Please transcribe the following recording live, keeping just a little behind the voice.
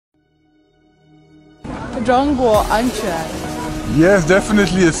中国安全 Yes,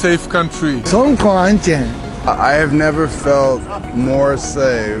 definitely a safe country. 中国安全 I have never felt more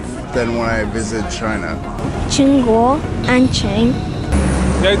safe than when I visit China. 中国安全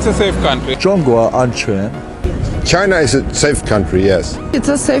Yeah, it's a safe country. 中国安全 China is a safe country, yes. It's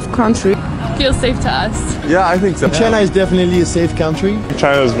a safe country. Feels safe to us. Yeah, I think so. China is definitely a safe country.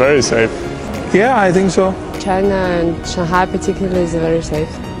 China is very safe. Yeah, I think so. China and Shanghai particularly is very safe.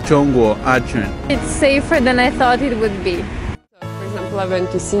 中国安全 It's safer than I thought it would be. For example, I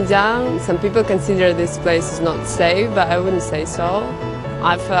went to Xinjiang. Some people consider this place is not safe, but I wouldn't say so.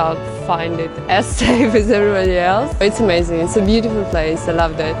 I find it as safe as everybody else. It's amazing. It's a beautiful place. I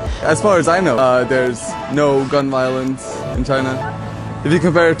loved it. As far as I know, there's no gun violence in China. If you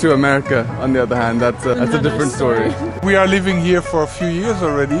compare it to America, on the other hand, that's a different story. We are living here for a few years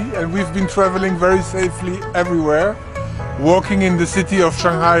already, and we've been traveling very safely everywhere, walking in the city of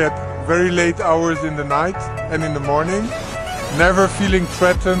Shanghai at very late hours in the night and in the morning, never feeling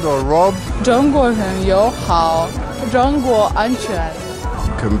threatened or robbed. 中国人友好中国安全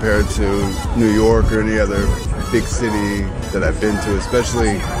Compared to New York or any other big city that I've been to,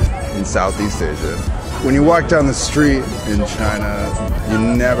 especially in Southeast Asia. When you walk down the street in China, you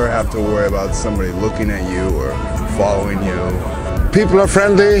never have to worry about somebody looking at you or following you. People are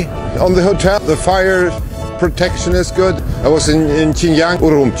friendly on the hotel. The fire protection is good. I was in Xinjiang,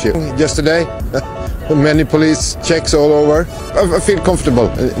 Urumqi, yesterday. Many police checks all over. I feel comfortable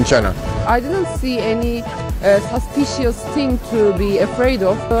in China. I didn't see any suspicious thing to be afraid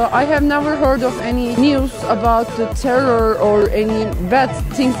of. I have never heard of any news about the terror or any bad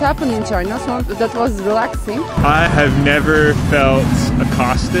things happen in China, so that was relaxing. I have never felt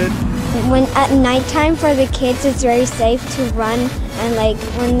accosted. When at nighttime for the kids it's very safe to run, and like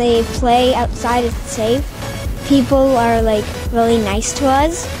when they play outside it's safe. People are like really nice to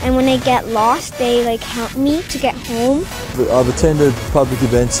us, and when I get lost they like help me to get home. I've attended public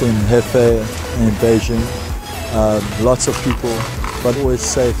events in Hefei and in Beijing. Lots of people, but always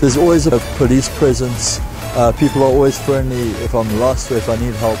safe. There's always a police presence. People are always friendly if I'm lost or if I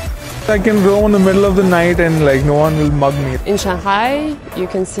need help. I can roam in the middle of the night and like no one will mug me. In Shanghai, you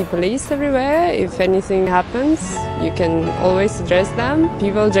can see police everywhere. If anything happens, you can always address them.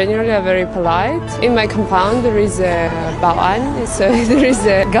 People generally are very polite. In my compound, there is a baoan, so there is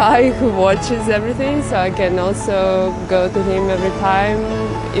a guy who watches everything, so I can also go to him every time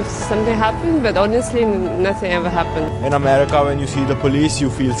if something happens, but honestly, nothing ever happened. In America, when you see the police,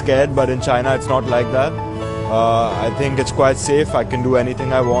 you feel scared, but in China, it's not like that. I think it's quite safe. I can do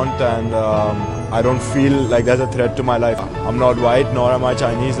anything I want, and I don't feel like there's a threat to my life. I'm not white, nor am I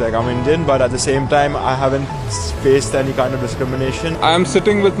Chinese, like I'm Indian, but at the same time, I haven't faced any kind of discrimination. I'm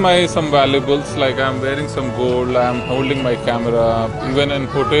sitting with some valuables, like I'm wearing some gold, I'm holding my camera. Even in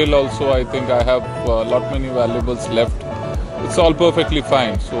hotel also, I think I have many valuables left. It's all perfectly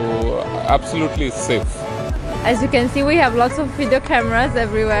fine, so absolutely safe. As you can see, we have lots of video cameras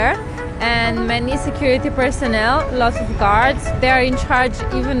everywhere and many security personnel, lots of guards. They are in charge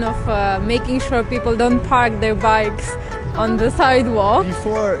even of making sure people don't park their bikes on the sidewalk.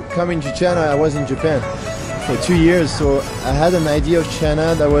 Before coming to China, I was in Japan for 2 years, so I had an idea of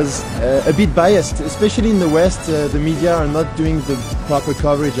China that was a bit biased. Especially in the West, the media are not doing the proper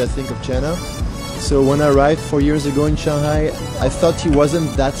coverage, I think, of China. So when I arrived 4 years ago in Shanghai, I thought it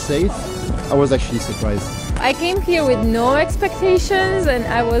wasn't that safe. I was actually surprised. I came here with no expectations and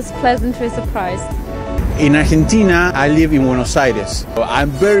I was pleasantly surprised. In Argentina, I live in Buenos Aires.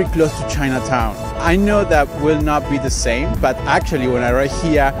 I'm very close to Chinatown. I know that will not be the same, but actually when I arrived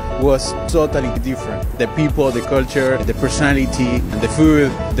here it was totally different. The people, the culture, the personality, the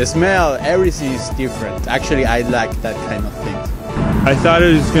food, the smell, everything is different. Actually, I like that kind of thing. I thought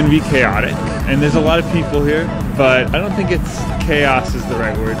it was going to be chaotic, and there's a lot of people here, but I don't think chaos is the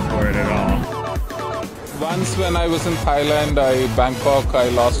right word for it at all. Once when I was in Thailand, Bangkok, I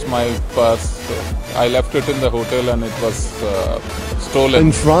lost my purse. I left it in the hotel and it was stolen.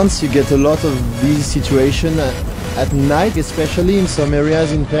 In France, you get a lot of these situations at night, especially in some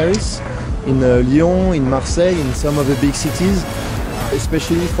areas in Paris, in Lyon, in Marseille, in some of the big cities.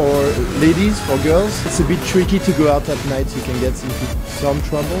 Especially for ladies, for girls, it's a bit tricky to go out at night. You can get into some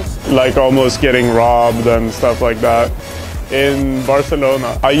troubles. Like almost getting robbed and stuff like that. In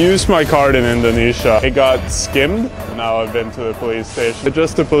Barcelona, I used my card in Indonesia. It got skimmed. Now I've been to the police station.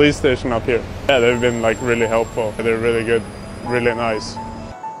 Just the police station up here. Yeah, they've been like really helpful. They're really good, really nice.